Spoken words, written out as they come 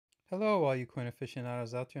Hello, all you coin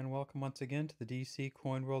aficionados out there, and welcome once again to the DC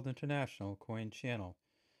Coin World International Coin Channel.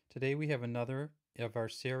 Today we have another of our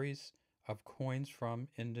series of coins from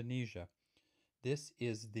Indonesia. This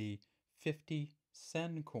is the 50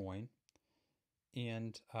 sen coin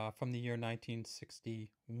and from the year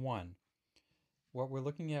 1961. What we're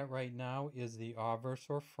looking at right now is the obverse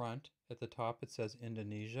or front. At the top it says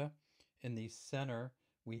Indonesia. In the center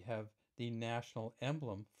we have the national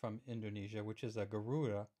emblem from Indonesia, which is a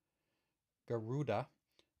Garuda,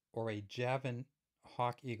 or a Javan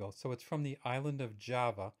hawk eagle. So it's from the island of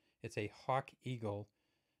Java. It's a hawk eagle,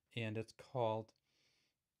 and it's called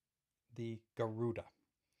the Garuda.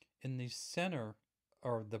 In the center,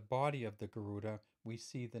 or the body of the Garuda, we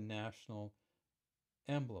see the national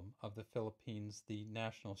emblem of the Philippines, the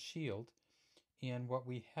national shield. And what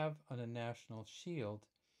we have on a national shield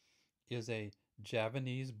is a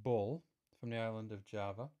Javanese bull from the island of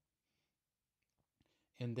Java,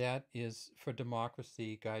 and that is for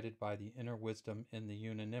democracy guided by the inner wisdom and the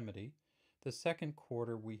unanimity. The second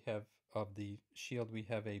quarter we have of the shield, we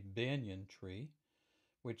have a banyan tree,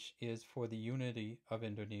 which is for the unity of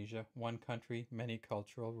Indonesia, one country, many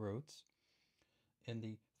cultural roots. In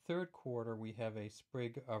the third quarter we have a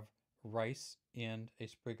sprig of rice and a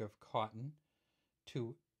sprig of cotton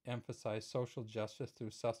to emphasize social justice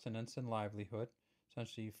through sustenance and livelihood,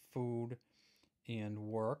 essentially food and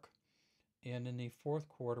work. And in the fourth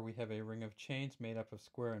quarter, we have a ring of chains made up of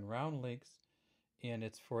square and round links, and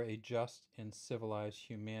it's for a just and civilized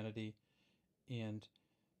humanity. And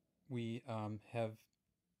we have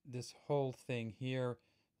this whole thing here.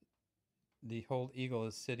 The whole eagle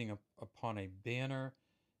is sitting upon a banner,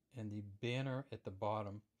 and the banner at the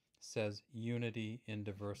bottom says Unity in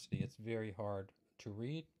Diversity. It's very hard to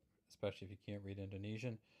read, especially if you can't read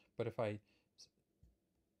Indonesian. But if I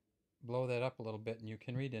blow that up a little bit and you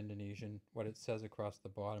can read Indonesian, what it says across the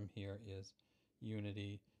bottom here is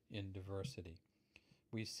Unity in Diversity.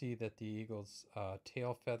 We see that the eagle's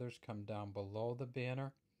tail feathers come down below the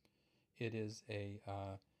banner. It is a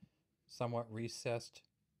somewhat recessed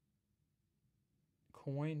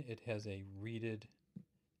coin. It has a reeded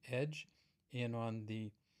edge, and on the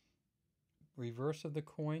reverse of the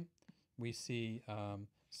coin we see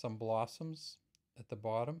some blossoms at the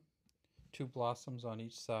bottom. Two blossoms on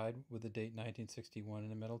each side with the date 1961 in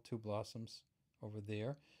the middle, two blossoms over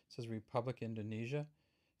there. It says Republik Indonesia,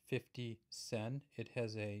 50 sen. It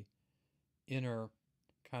has a inner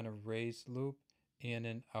kind of raised loop and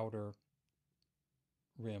an outer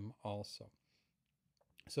rim also.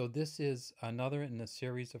 So this is another in the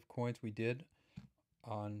series of coins we did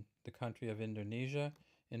on the country of Indonesia.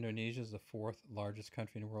 Indonesia is the fourth largest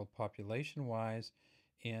country in the world population-wise,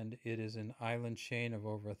 and it is an island chain of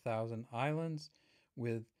over 1,000 islands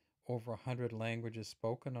with over 100 languages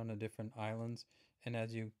spoken on the different islands. And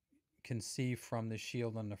as you can see from the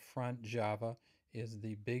shield on the front, Java is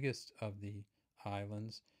the biggest of the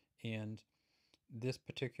islands, and this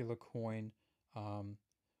particular coin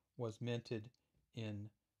was minted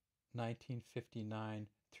in 1959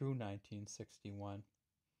 through 1961.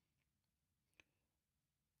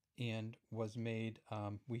 And was made,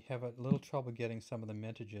 we have a little trouble getting some of the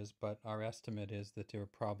mintages, but our estimate is that there are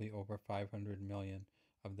probably over 500 million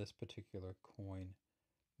of this particular coin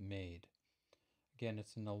made. Again,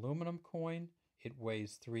 it's an aluminum coin. It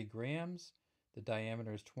weighs 3 grams. The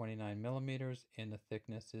diameter is 29 millimeters, and the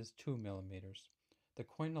thickness is 2 millimeters. The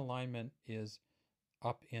coin alignment is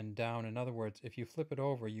up and down. In other words, if you flip it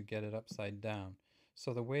over, you get it upside down.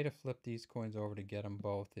 So the way to flip these coins over to get them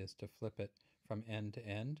both is to flip it from end to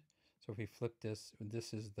end. So if we flip this,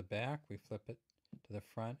 this is the back, we flip it to the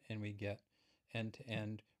front, and we get end to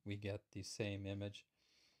end, we get the same image.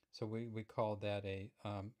 So we call that a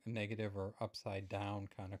negative or upside down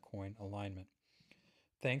kind of coin alignment.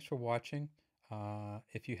 Thanks for watching.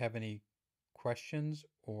 If you have any questions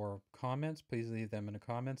or comments, please leave them in the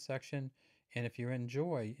comments section. And if you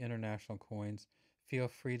enjoy international coins, feel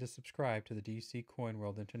free to subscribe to the DC Coin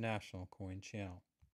World International Coin channel.